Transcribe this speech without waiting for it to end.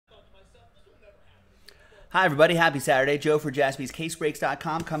Hi, everybody. Happy Saturday. Joe for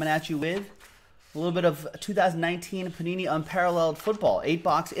jaspyscasebreaks.com coming at you with a little bit of 2019 Panini Unparalleled Football.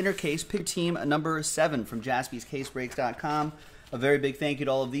 8-box inner case, pick team number 7 from jaspyscasebreaks.com. A very big thank you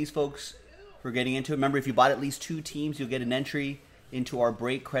to all of these folks for getting into it. Remember, if you bought at least 2 teams, you'll get an entry into our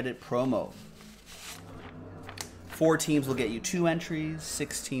break credit promo. 4 teams will get you 2 entries.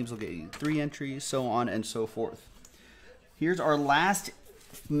 6 teams will get you 3 entries, so on and so forth. Here's our last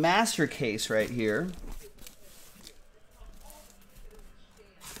master case right here.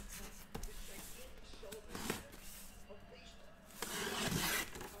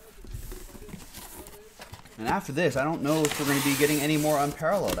 And after this, I don't know if we're going to be getting any more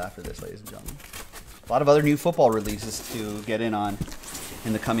Unparalleled after this, ladies and gentlemen. A lot of other new football releases to get in on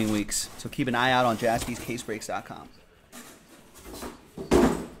in the coming weeks. So keep an eye out on jaspyscasebreaks.com.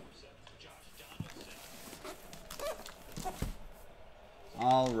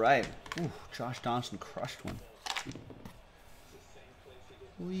 All right. Ooh, Josh Donaldson crushed one.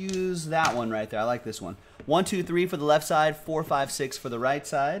 We'll use that one right there. I like this one. 1, 2, 3 for the left side, 4, 5, 6 for the right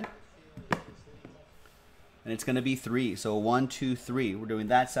side. And it's going to be 3. So 1, 2, 3. We're doing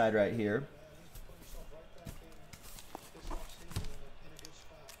that side right here.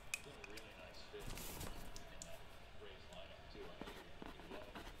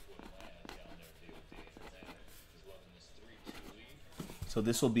 So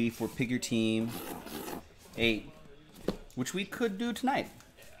this will be for Pick Your Team 8, which we could do tonight.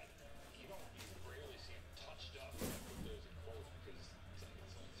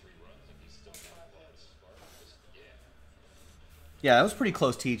 Yeah, that was pretty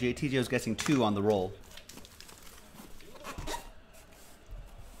close, TJ. TJ was guessing 2 on the roll.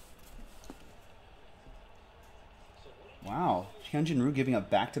 Wow. Hyunjin Ryu giving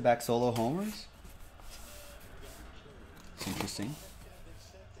up back-to-back solo homers? That's interesting.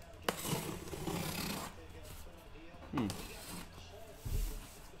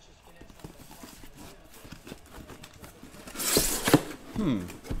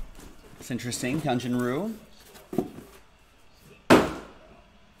 It's interesting. Hyunjin Ryu.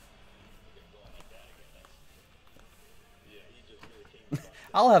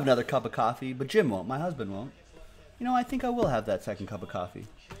 I'll have another cup of coffee, but Jim won't. My husband won't. You know, I think I will have that second cup of coffee.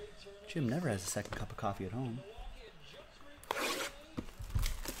 Jim never has a second cup of coffee at home.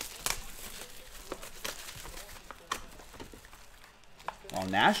 Well,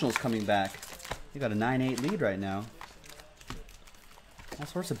 Nationals coming back. They got a 9-8 lead right now. All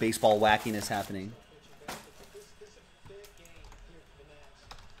sorts of baseball wackiness happening.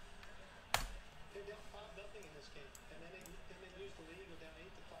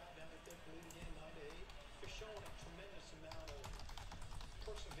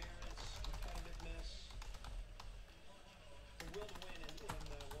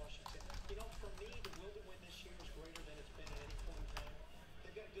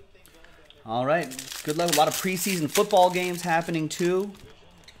 All right, good luck. A lot of preseason football games happening too.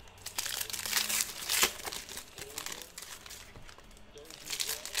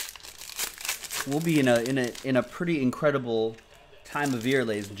 We'll be in a pretty incredible time of year,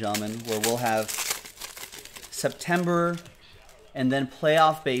 ladies and gentlemen, where we'll have September and then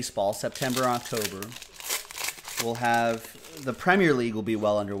playoff baseball, September, October. We'll have the Premier League will be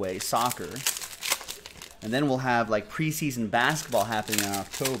well underway, soccer. And then we'll have like preseason basketball happening in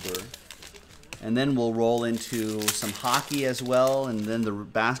October. And then we'll roll into some hockey as well, and then the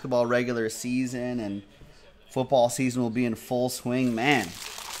basketball regular season and football season will be in full swing. Man,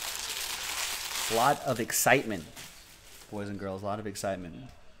 a lot of excitement, boys and girls, a lot of excitement.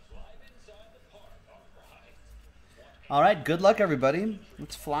 All right, good luck, everybody.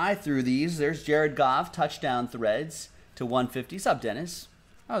 Let's fly through these. There's Jared Goff, touchdown threads to 150. What's up, Dennis?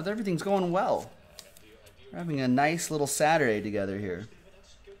 Oh, everything's going well. We're having a nice little Saturday together here.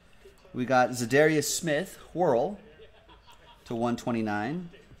 We got Zadarius Smith, whirl, to 129.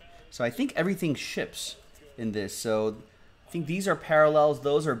 So I think everything ships in this. So I think these are parallels.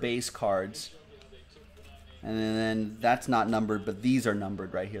 Those are base cards. And then that's not numbered, but these are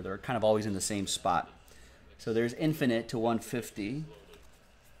numbered right here. They're kind of always in the same spot. So there's Infinite to 150.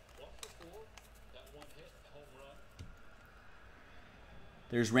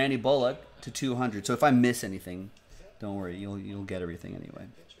 There's Randy Bullock to 200. So if I miss anything, don't worry. You'll get everything anyway.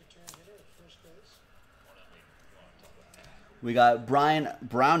 We got Brian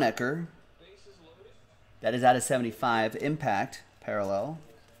Brownecker. That is out of 75. Impact parallel.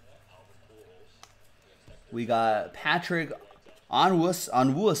 We got Patrick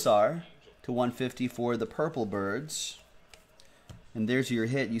Onwuasar to 150 for the Purple Birds. And there's your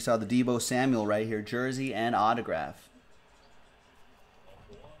hit. You saw the Deebo Samuel right here. Jersey and autograph.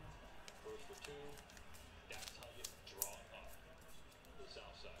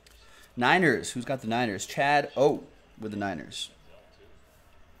 Niners. Who's got the Niners? Chad O with the Niners.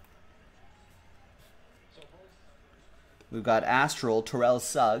 We've got Astral, Terrell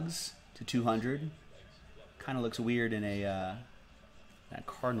Suggs to 200. Kind of looks weird in a that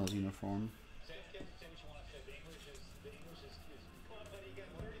Cardinals uniform.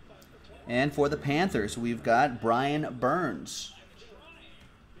 And for the Panthers, we've got Brian Burns.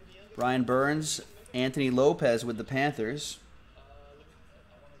 Brian Burns, Anthony Lopez with the Panthers.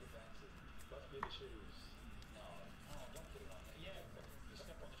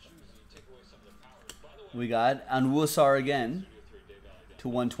 We got Anwusar again to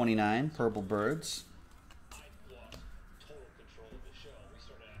 129, Purple Birds.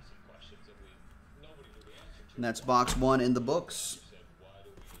 And that's box 1 in the books.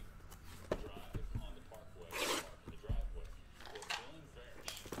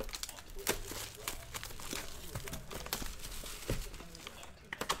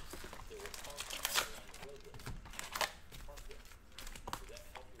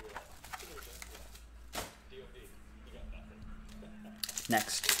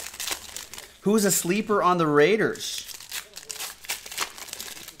 Next. Who's a sleeper on the Raiders?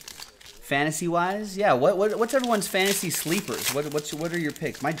 Fantasy-wise? Yeah, what's everyone's fantasy sleepers? What are your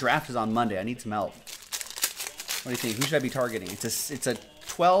picks? My draft is on Monday. I need some help. What do you think? Who should I be targeting? It's a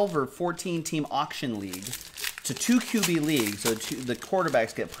 12 or 14 team auction league. It's a 2 QB league, so the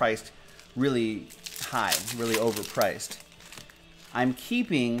quarterbacks get priced really high, really overpriced. I'm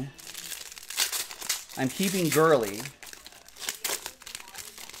keeping Gurley.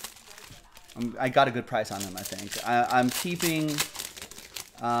 I got a good price on him, I think. I'm keeping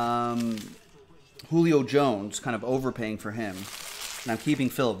Julio Jones, kind of overpaying for him. And I'm keeping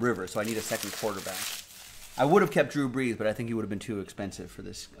Phillip Rivers, so I need a second quarterback. I would have kept Drew Brees, but I think he would have been too expensive for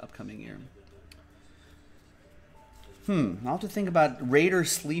this upcoming year. I'll have to think about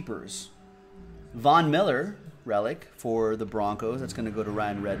Raiders sleepers. Von Miller, relic for the Broncos. That's going to go to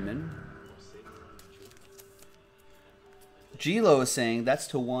Ryan Redmond. G-Lo is saying that's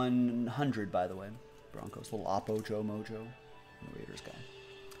to 100, by the way. Broncos, little Oppo, Joe Mojo, the Raiders guy.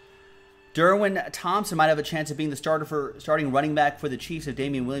 Derwin Thompson might have a chance of being the starting running back for the Chiefs if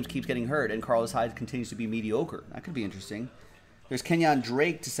Damian Williams keeps getting hurt and Carlos Hyde continues to be mediocre. That could be interesting. There's Kenyon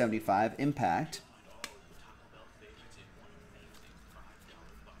Drake to 75, impact.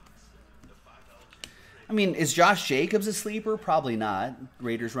 I mean, is Josh Jacobs a sleeper? Probably not.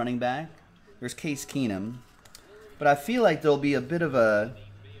 Raiders running back. There's Case Keenum. But I feel like there'll be a bit of a...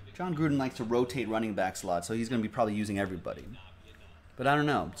 John Gruden likes to rotate running backs a lot, so he's going to be probably using everybody. But I don't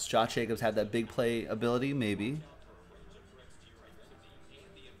know. Does Josh Jacobs have that big play ability? Maybe.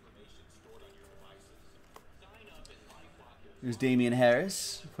 There's Damian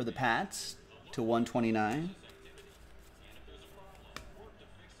Harris for the Pats to 129.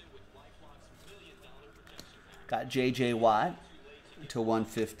 Got J.J. Watt to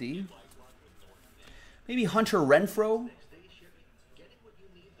 150. Maybe Hunter Renfrow.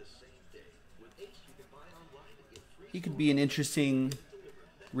 He could be an interesting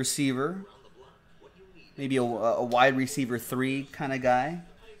receiver. Maybe a wide receiver 3 kind of guy.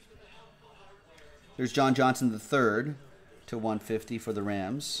 There's John Johnson III to 150 for the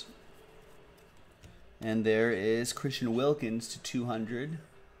Rams. And there is Christian Wilkins to 200.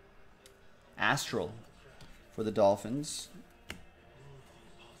 Astral for the Dolphins.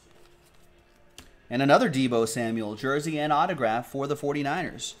 And another Deebo Samuel jersey and autograph for the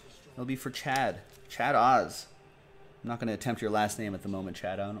 49ers. It'll be for Chad. Chad Oz. I'm not going to attempt your last name at the moment,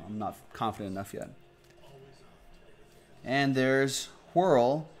 Chad. I'm not confident enough yet. And there's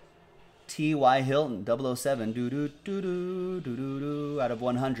Whirl T.Y. Hilton, 007, out of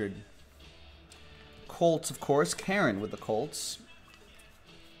 100. Colts, of course. Karen with the Colts.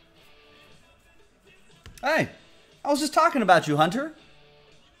 Hey, I was just talking about you, Hunter.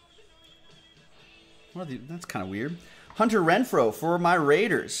 That's kind of weird. Hunter Renfrow for my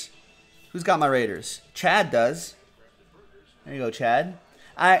Raiders. Who's got my Raiders? Chad does. There you go, Chad.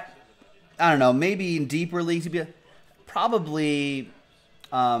 I don't know. Maybe in deeper leagues, he'd be probably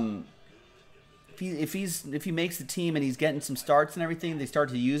if he makes the team and he's getting some starts and everything, they start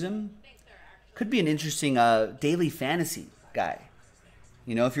to use him. Could be an interesting daily fantasy guy.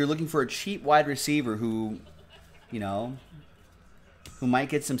 You know, if you're looking for a cheap wide receiver who, you know, who might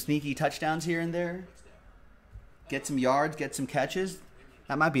get some sneaky touchdowns here and there, get some yards, get some catches,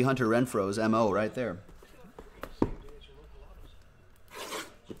 that might be Hunter Renfrow's MO right there.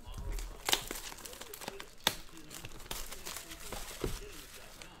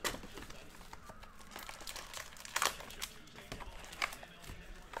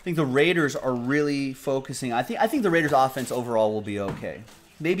 I think the Raiders are really focusing. I think the Raiders' offense overall will be okay.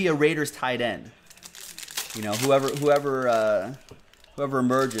 maybe a Raiders tight end. You know, whoever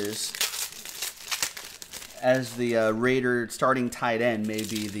emerges as the Raider starting tight end may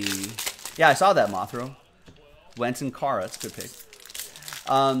be the... Yeah, I saw that, Mothro. Wentz and Carr, that's a good pick.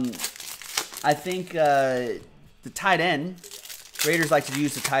 I think the tight end, Raiders like to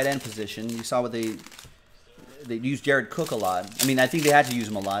use the tight end position. You saw what they used Jared Cook a lot. I mean, I think they had to use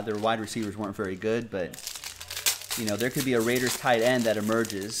him a lot. Their wide receivers weren't very good, but, you know, there could be a Raiders tight end that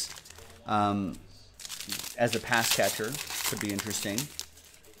emerges as a pass catcher. Could be interesting.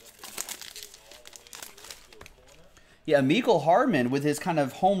 Yeah, Mecole Hardman with his kind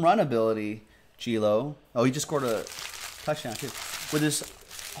of home run ability, Gilo. Oh, he just scored a touchdown, too. With his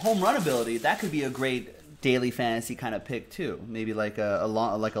home run ability, that could be a great daily fantasy kind of pick, too. Maybe like a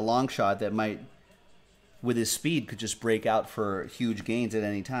long shot that might, with his speed, could just break out for huge gains at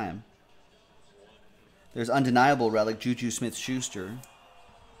any time. There's undeniable relic, Juju Smith-Schuster.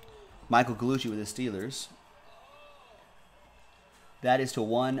 Michael Gallucci with the Steelers. That is to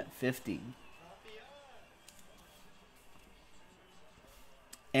 150.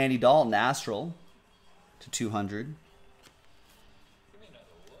 Andy Dalton, Astral, to 200.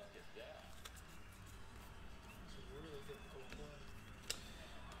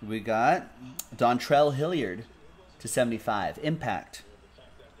 We got Dontrell Hilliard to 75. Impact.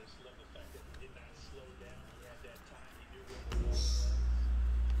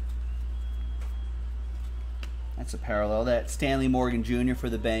 That's a parallel. That Stanley Morgan Jr. for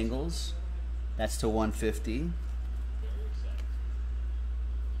the Bengals. That's to 150.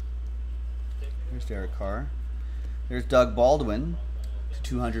 There's Derek Carr. There's Doug Baldwin to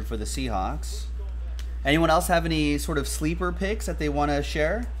 200 for the Seahawks. Anyone else have any sort of sleeper picks that they want to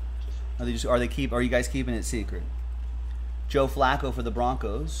share? Are you guys keeping it secret? Joe Flacco for the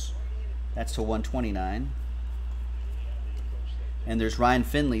Broncos. That's to 129. And there's Ryan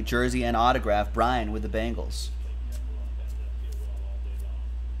Finley, jersey and autograph, Brian with the Bengals.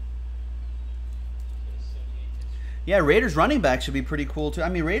 Yeah, Raiders running back should be pretty cool too. I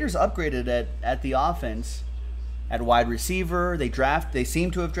mean, Raiders upgraded at the offense, at wide receiver. They seem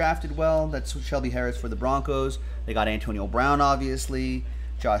to have drafted well. That's Shelby Harris for the Broncos. They got Antonio Brown, obviously.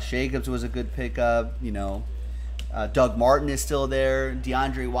 Josh Jacobs was a good pickup. You know, Doug Martin is still there.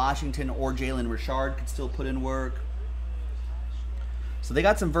 DeAndre Washington or Jalen Richard could still put in work. So they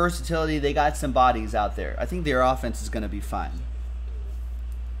got some versatility. They got some bodies out there. I think their offense is going to be fine.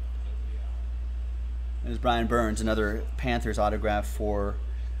 There's Brian Burns, another Panthers autograph for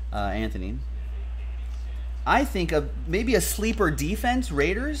Anthony. I think maybe a sleeper defense,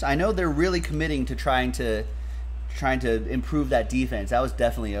 Raiders. I know they're really committing to trying to improve that defense. That was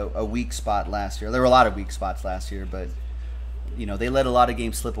definitely a weak spot last year. There were a lot of weak spots last year, but you know, they let a lot of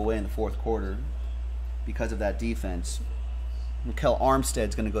games slip away in the fourth quarter because of that defense. Raquel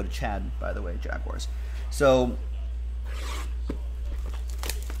Armstead's going to go to Chad, by the way, Jaguars. So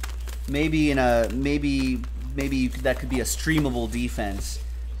maybe that could be a streamable defense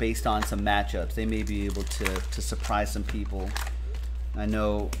based on some matchups. They may be able to surprise some people. I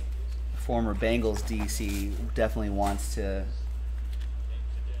know former Bengals DC definitely wants to,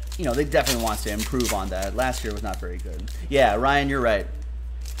 you know, they definitely wants to improve on that. Last year was not very good. Yeah, Ryan, you're right.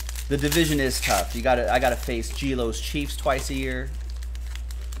 The division is tough. I gotta face Gilo's Chiefs twice a year.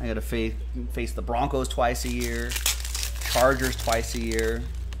 I gotta face the Broncos twice a year, Chargers twice a year,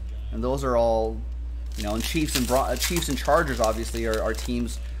 and those are all, you know. And Chiefs and Chargers obviously are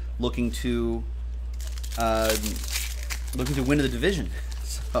teams looking to win the division.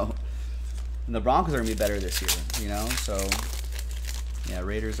 So, and the Broncos are gonna be better this year, you know. So, yeah,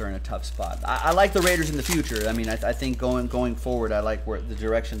 Raiders are in a tough spot. I like the Raiders in the future. I mean, I think going forward, I like where the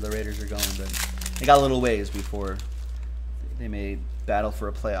direction the Raiders are going, but they got a little ways before they may battle for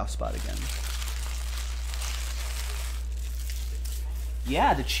a playoff spot again.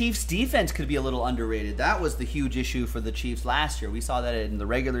 Yeah, the Chiefs' defense could be a little underrated. That was the huge issue for the Chiefs last year. We saw that in the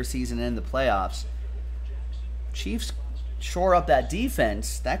regular season and the playoffs. Chiefs shore up that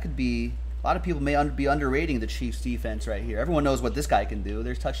defense. That could be... A lot of people may be underrating the Chiefs' defense right here. Everyone knows what this guy can do.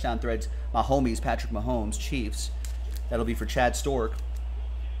 There's touchdown threads. My homies, Patrick Mahomes, Chiefs. That'll be for Chad Stork.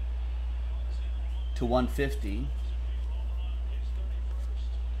 To 150.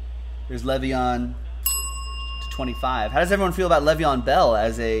 There's Le'Veon to 25. How does everyone feel about Le'Veon Bell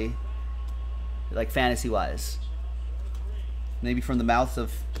as a, like, fantasy-wise? Maybe from the mouths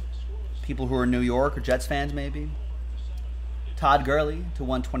of people who are in New York or Jets fans, maybe? Todd Gurley to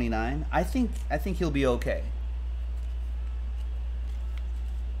 129. I think he'll be okay.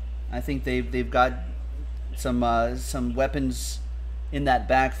 I think they've got some weapons in that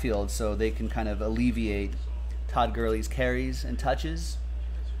backfield, so they can kind of alleviate Todd Gurley's carries and touches.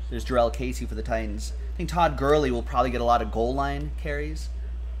 There's Jarrell Casey for the Titans. I think Todd Gurley will probably get a lot of goal line carries,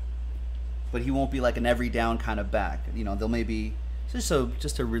 but he won't be like an every down kind of back. You know, they'll maybe just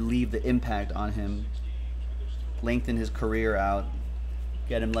to relieve the impact on him, lengthen his career out,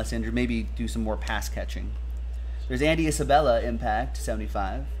 get him less injured, maybe do some more pass catching. There's Andy Isabella, impact,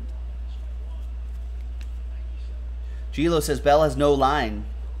 75. Gilo says Bell has no line.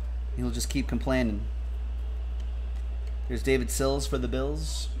 He'll just keep complaining. There's David Sills for the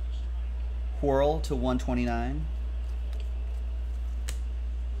Bills. Whirl to 129.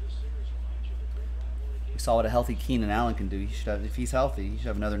 We saw what a healthy Keenan Allen can do. He should have, if he's healthy, he should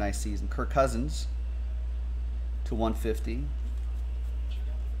have another nice season. Kirk Cousins to 150.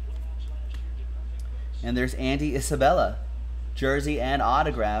 And there's Andy Isabella, jersey and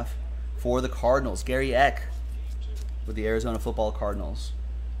autograph for the Cardinals. Gary Eck with the Arizona Football Cardinals.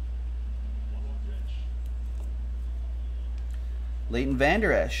 Leighton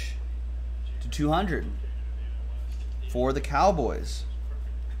Vander Esch to 200 for the Cowboys.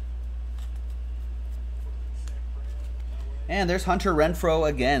 And there's Hunter Renfrow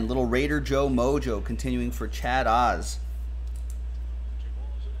again. Little Raider Joe Mojo continuing for Chad Oz.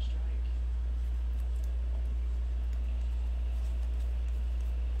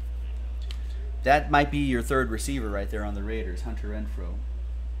 That might be your third receiver right there on the Raiders, Hunter Renfrow.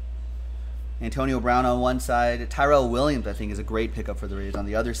 Antonio Brown on one side. Tyrell Williams, I think, is a great pickup for the Raiders on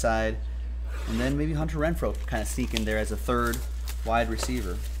the other side. And then maybe Hunter Renfrow kind of sneak in there as a third wide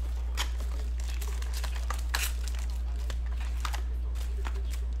receiver.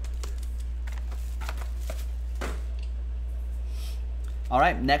 All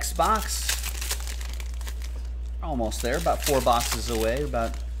right, next box. Almost there, about 4 boxes away,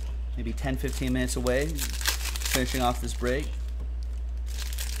 about maybe 10-15 minutes away, finishing off this break.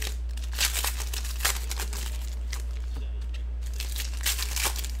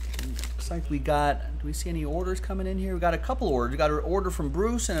 Looks like we got, do we see any orders coming in here? We got a couple orders. We got an order from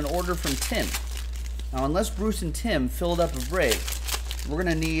Bruce and an order from Tim. Now, unless Bruce and Tim filled up a break, we're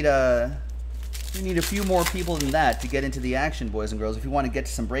gonna need we need a few more people than that to get into the action, boys and girls. If you want to get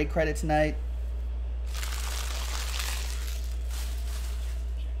to some break credit tonight.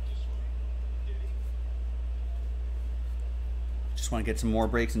 Just want to get some more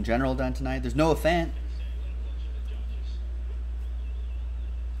breaks in general done tonight. There's Noah Fant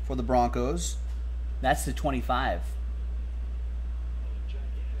for the Broncos. That's the 25.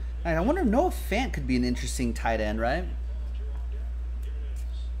 All right, I wonder if Noah Fant could be an interesting tight end, right?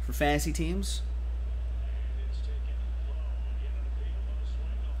 For fantasy teams.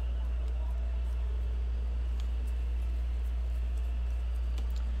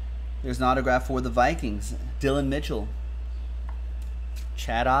 There's an autograph for the Vikings. Dylan Mitchell.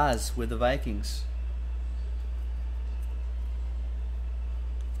 Chad Oz with the Vikings.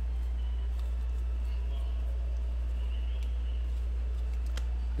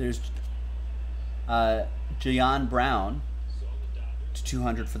 There's Jayon Brown to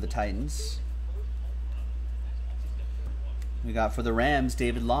 200 for the Titans. We got for the Rams,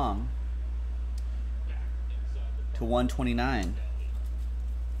 David Long to 129.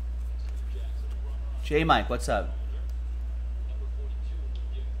 J Mike, what's up?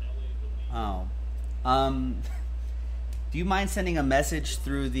 Oh, do you mind sending a message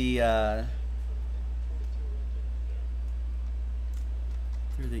through the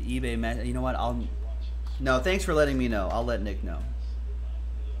eBay message? You know what? No, thanks for letting me know. I'll let Nick know.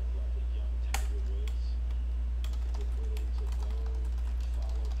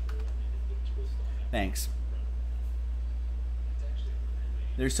 Thanks.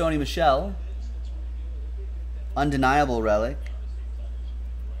 There's Sony Michel. Undeniable relic.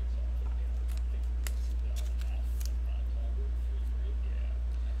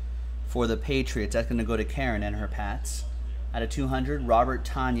 For the Patriots, that's going to go to Karen and her Pats. Out of 200, Robert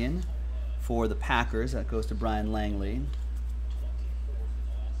Tonyan for the Packers. That goes to Brian Langley.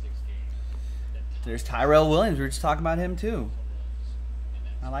 There's Tyrell Williams. We were just talking about him too.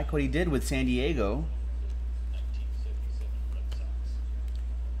 I like what he did with San Diego.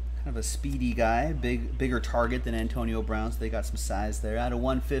 Kind of a speedy guy, bigger target than Antonio Brown, so they got some size there. Out of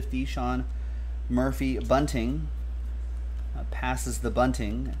 150, Sean Murphy Bunting passes the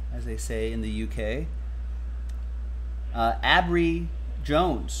bunting, as they say in the UK. Abry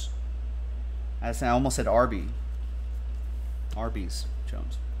Jones. I almost said Arby. Arby's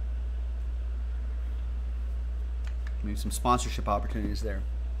Jones. Maybe some sponsorship opportunities there.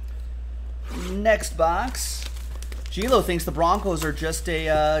 Next box. Gilo thinks the Broncos are just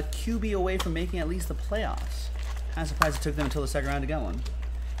a QB away from making at least the playoffs. Kind of surprised it took them until the second round to get one.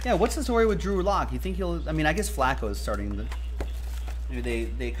 Yeah, what's the story with Drew Lock? You think he'll... I mean, I guess Flacco is starting Maybe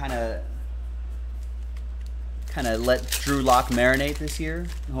they kind of let Drew Lock marinate this year,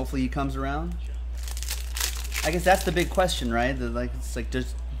 and hopefully he comes around. I guess that's the big question, right? It's like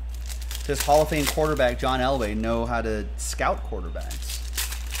does Hall of Fame quarterback John Elway know how to scout quarterbacks?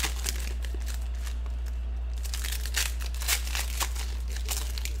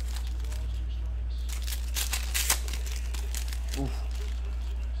 Oof.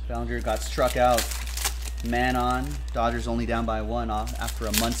 Bellinger got struck out. Man on. Dodgers only down by 1 after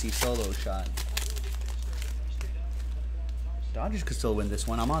a Muncy solo shot. Dodgers could still win this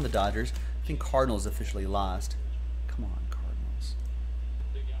one. I'm on the Dodgers. I think Cardinals officially lost. Come on, Cardinals.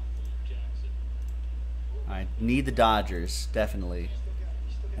 I need the Dodgers, definitely.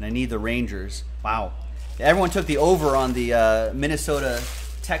 And I need the Rangers. Wow. Everyone took the over on the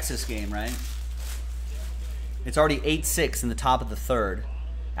Minnesota-Texas game, right? It's already 8-6 in the top of the 3rd.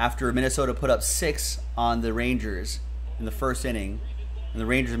 After Minnesota put up 6 on the Rangers in the first inning. And the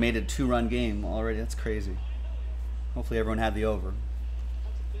Rangers made it a 2-run game already. That's crazy. Hopefully everyone had the over.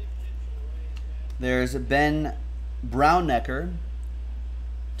 There's Ben Brownnecker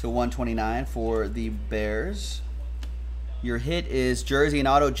to 129 for the Bears. Your hit is jersey and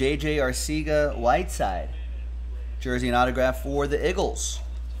auto J.J. Arcega-Whiteside. Jersey and autograph for the Eagles.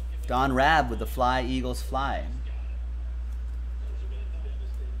 Don Rabb with the Fly Eagles Fly.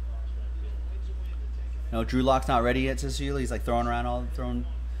 No, Drew Lock's not ready yet, says Sheila. He's like throwing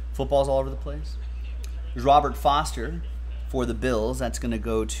footballs all over the place. There's Robert Foster for the Bills. That's going to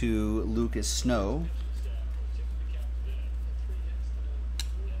go to Lucas Snow.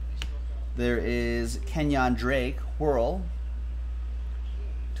 There is Kenyon Drake, Whirl,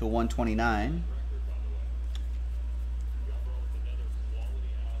 to 129.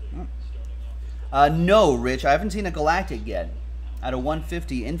 No, Rich. I haven't seen a Galactic yet. Out of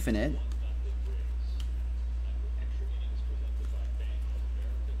 150 Infinite.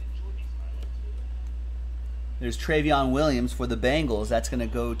 There's Travion Williams for the Bengals. That's going to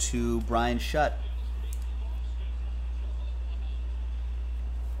go to Brian Shutt.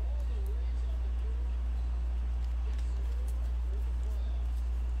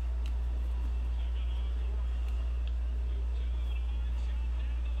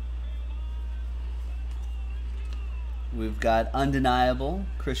 We've got Undeniable,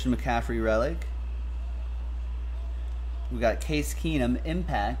 Christian McCaffrey relic. We've got Case Keenum,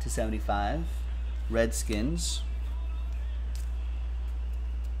 Impact to 75. Redskins.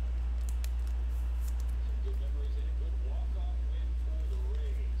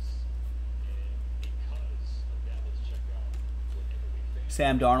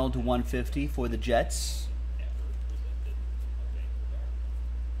 Sam Darnold to 150 for the Jets.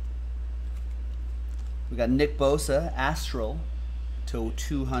 We got Nick Bosa, Astral to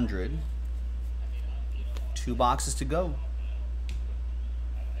 200. 2 boxes to go.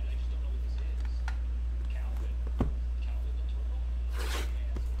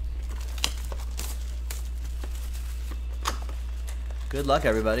 Good luck,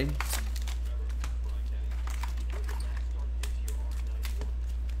 everybody.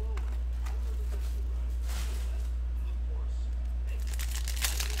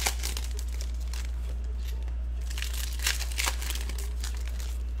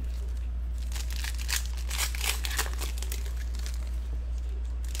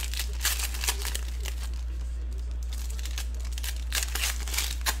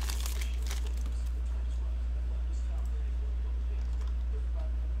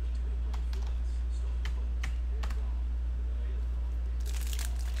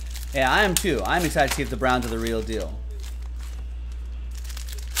 Yeah, I am too. I'm excited to see if the Browns are the real deal.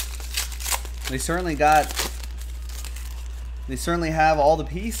 They certainly have all the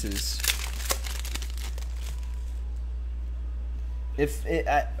pieces.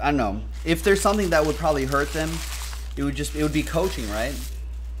 I don't know. If there's something that would probably hurt them, it would be coaching, right?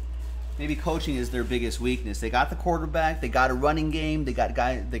 Maybe coaching is their biggest weakness. They got the quarterback, they got a running game, they got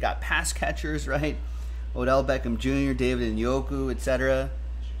pass catchers, right? Odell Beckham Jr., David Njoku, etc.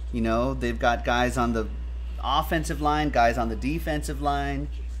 You know, they've got guys on the offensive line, guys on the defensive line.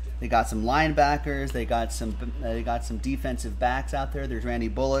 They got some linebackers. They got some defensive backs out there. There's Randy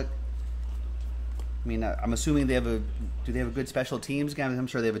Bullock. I mean, I'm assuming do they have a good special teams game? I'm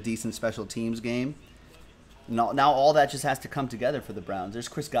sure they have a decent special teams game. Now all that just has to come together for the Browns. There's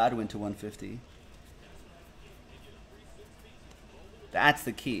Chris Godwin to 150. That's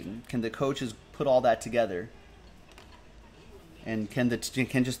the key. Can the coaches put all that together? And can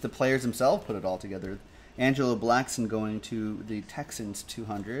just the players themselves put it all together? Angelo Blackson going to the Texans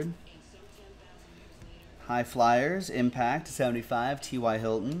 200. High Flyers, Impact 75, T.Y.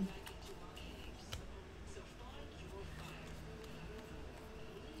 Hilton.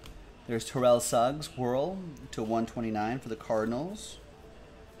 There's Terrell Suggs, whirl to 129 for the Cardinals.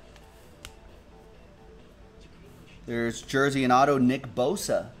 There's jersey and auto Nick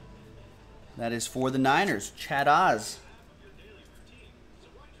Bosa. That is for the Niners. Chad Oz.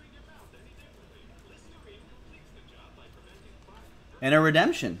 And a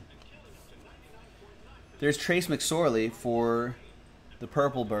redemption. There's Trace McSorley for the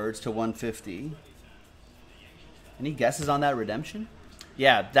Purple Birds to 150. Any guesses on that redemption?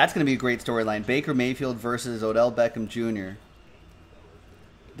 Yeah, that's going to be a great storyline. Baker Mayfield versus Odell Beckham Jr.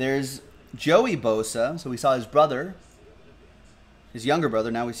 There's Joey Bosa. So we saw his brother, his younger brother.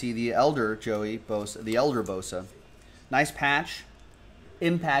 Now we see the elder Joey Bosa, the elder Bosa. Nice patch.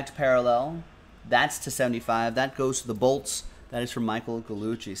 Impact parallel. That's to 75. That goes to the Bolts. That is from Michael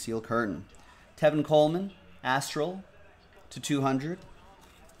Gallucci. Steel curtain. Tevin Coleman, Astral to 200.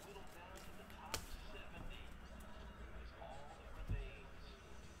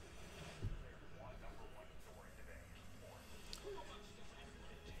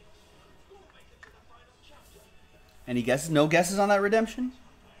 Any guesses? No guesses on that redemption?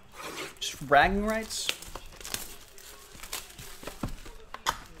 Just for bragging rights?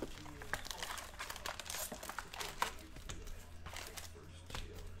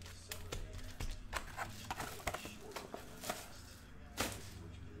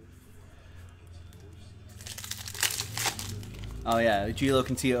 Oh yeah, Gilo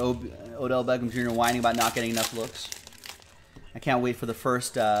can see Odell Beckham Jr. whining about not getting enough looks. I can't wait for the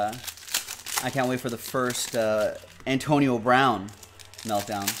first. Antonio Brown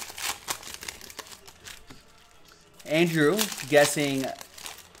meltdown. Andrew guessing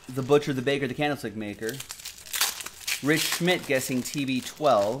the Butcher, the Baker, the Candlestick Maker. Rich Schmidt guessing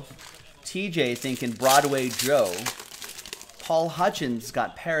TB12. TJ thinking Broadway Joe. Paul Hutchins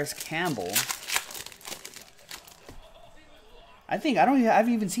got Paris Campbell. I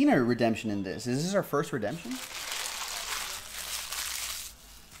haven't even seen a redemption in this. Is this our first redemption?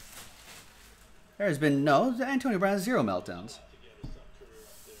 There's been Antonio Brown has 0 meltdowns.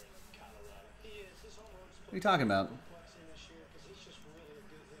 What are you talking about?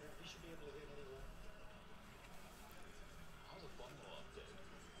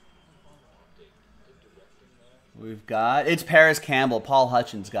 It's Paris Campbell. Paul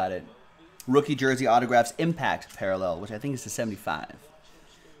Hutchins got it. Rookie jersey autographs impact parallel, which I think is to 75.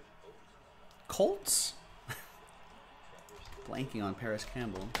 Colts? Blanking on Paris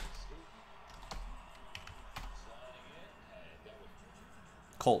Campbell.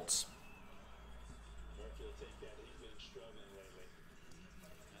 Colts.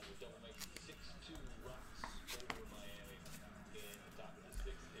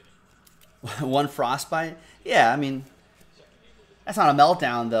 One frostbite? Yeah, I mean, that's not a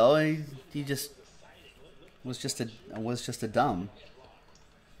meltdown though. He just was just a dumb.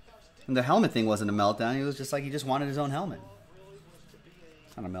 And the helmet thing wasn't a meltdown. He was just like he just wanted his own helmet.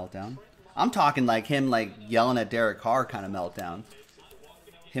 It's not a meltdown. I'm talking like him yelling at Derek Carr kind of meltdown.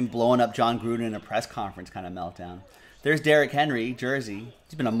 Him blowing up John Gruden in a press conference kind of meltdown. There's Derrick Henry, jersey.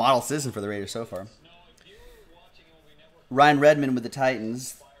 He's been a model citizen for the Raiders so far. Ryan Redmond with the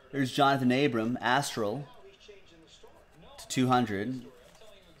Titans. There's Jonathan Abram, Astral to 200.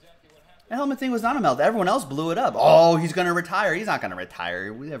 The helmet thing was not a meltdown. Everyone else blew it up. Oh, he's going to retire. He's not going to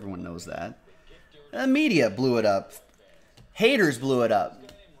retire. Everyone knows that. The media blew it up. Haters blew it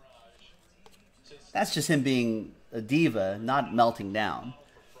up. That's just him being a diva, not melting down.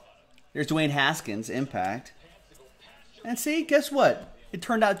 There's Dwayne Haskins, impact. And see, guess what? It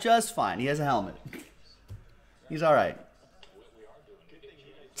turned out just fine. He has a helmet. He's all right.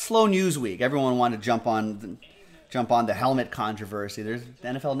 Slow news week. Everyone wanted to jump on the helmet controversy. There's the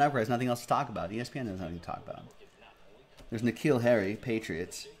NFL Network has nothing else to talk about. ESPN has nothing to talk about. There's N'Keal Harry,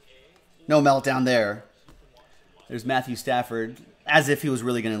 Patriots. No meltdown there. There's Matthew Stafford, as if he was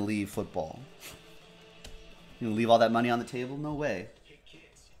really going to leave football. You gonna leave all that money on the table? No way.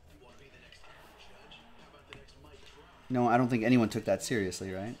 No, I don't think anyone took that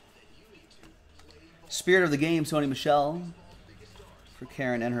seriously, right? Spirit of the game, Sony Michel for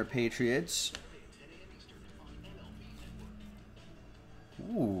Karen and her Patriots.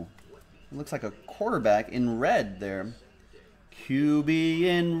 Ooh, it looks like a quarterback in red there. QB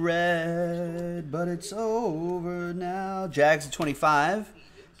in red, but it's over now. Jags at 25.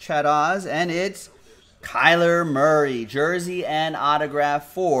 Chad Oz, and it's Kyler Murray, jersey and autograph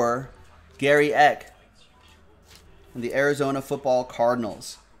for Gary Eck and the Arizona Football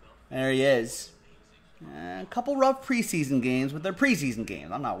Cardinals. There he is. A couple rough preseason games, but they're preseason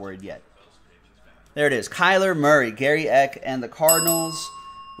games. I'm not worried yet. There it is. Kyler Murray, Gary Eck, and the Cardinals.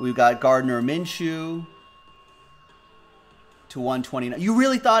 We've got Gardner Minshew to 129. You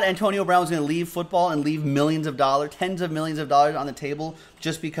really thought Antonio Brown was going to leave football and leave millions of dollars, tens of millions of dollars on the table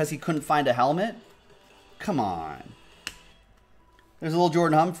just because he couldn't find a helmet? Come on. There's a little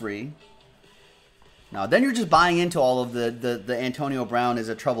Jordan Humphrey. No, then you're just buying into all of the Antonio Brown is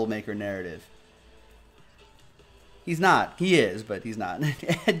a troublemaker narrative. He's not. He is, but he's not.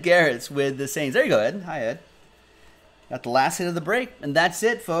 Ed Garrett's with the Saints. There you go, Ed. Hi, Ed. Got the last hit of the break, and that's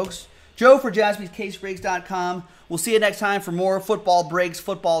it, folks. Joe for JaspysCaseBreaks.com. We'll see you next time for more football breaks,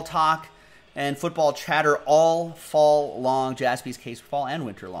 football talk, and football chatter all fall long. Jaspy's Case fall and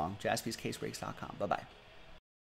winter long. JaspysCaseBreaks.com. Bye-bye.